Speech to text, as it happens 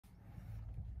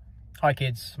Hi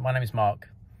kids, my name is Mark.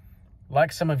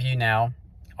 Like some of you now,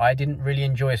 I didn't really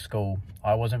enjoy school.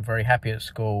 I wasn't very happy at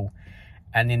school,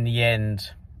 and in the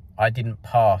end, I didn't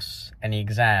pass any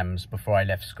exams before I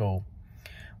left school,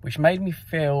 which made me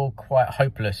feel quite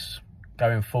hopeless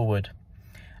going forward.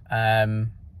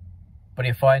 But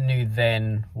if I knew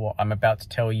then what I'm about to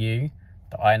tell you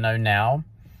that I know now,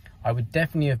 I would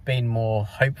definitely have been more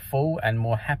hopeful and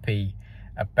more happy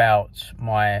about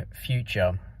my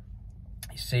future.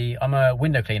 You see, I'm a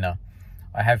window cleaner.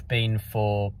 I have been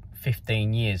for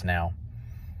 15 years now.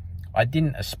 I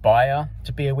didn't aspire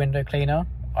to be a window cleaner.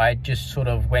 I just sort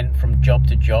of went from job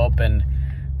to job and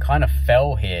kind of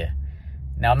fell here.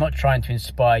 Now, I'm not trying to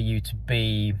inspire you to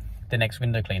be the next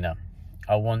window cleaner.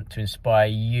 I want to inspire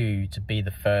you to be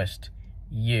the first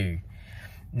you.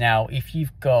 Now, if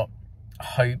you've got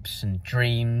hopes and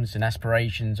dreams and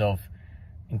aspirations of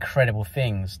incredible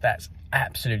things, that's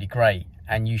absolutely great,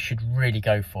 and you should really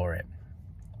go for it.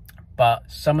 But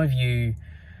some of you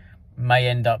may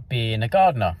end up being a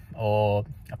gardener or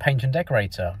a painter and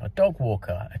decorator, a dog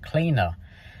walker, a cleaner.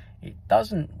 It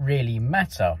doesn't really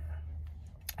matter.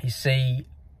 You see,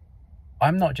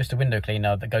 I'm not just a window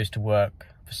cleaner that goes to work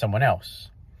for someone else.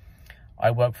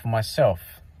 I work for myself.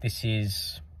 This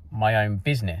is my own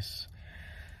business.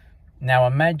 Now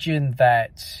imagine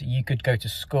that you could go to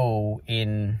school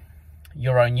in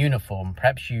your own uniform.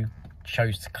 Perhaps you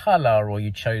chose the colour or you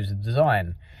chose the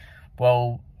design.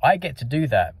 Well, I get to do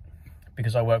that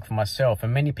because I work for myself,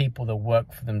 and many people that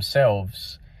work for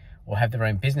themselves or have their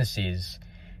own businesses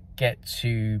get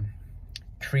to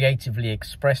creatively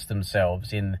express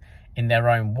themselves in their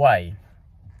own way.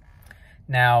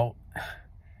 Now,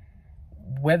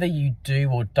 whether you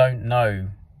do or don't know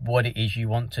what it is you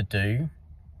want to do,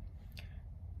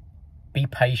 be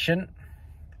patient,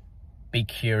 be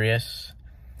curious,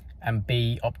 and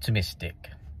be optimistic.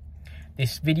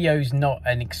 This video is not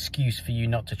an excuse for you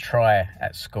not to try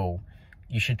at school.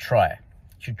 You should try.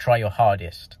 You should try your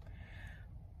hardest.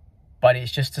 But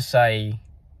it's just to say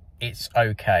it's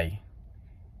okay.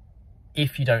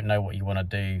 If you don't know what you want to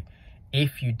do,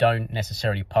 if you don't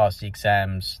necessarily pass the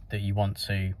exams that you want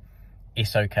to,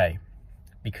 it's okay.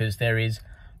 Because there is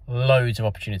loads of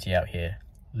opportunity out here.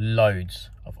 Loads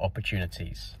of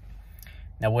opportunities.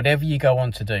 Now, whatever you go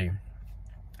on to do,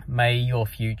 may your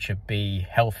future be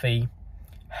healthy,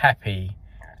 happy,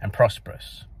 and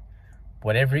prosperous.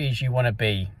 Whatever it is you want to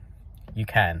be, you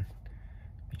can.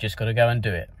 You just got to go and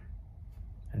do it.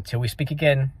 Until we speak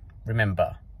again,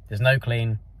 remember, there's no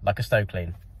clean like a stove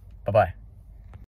clean. Bye-bye.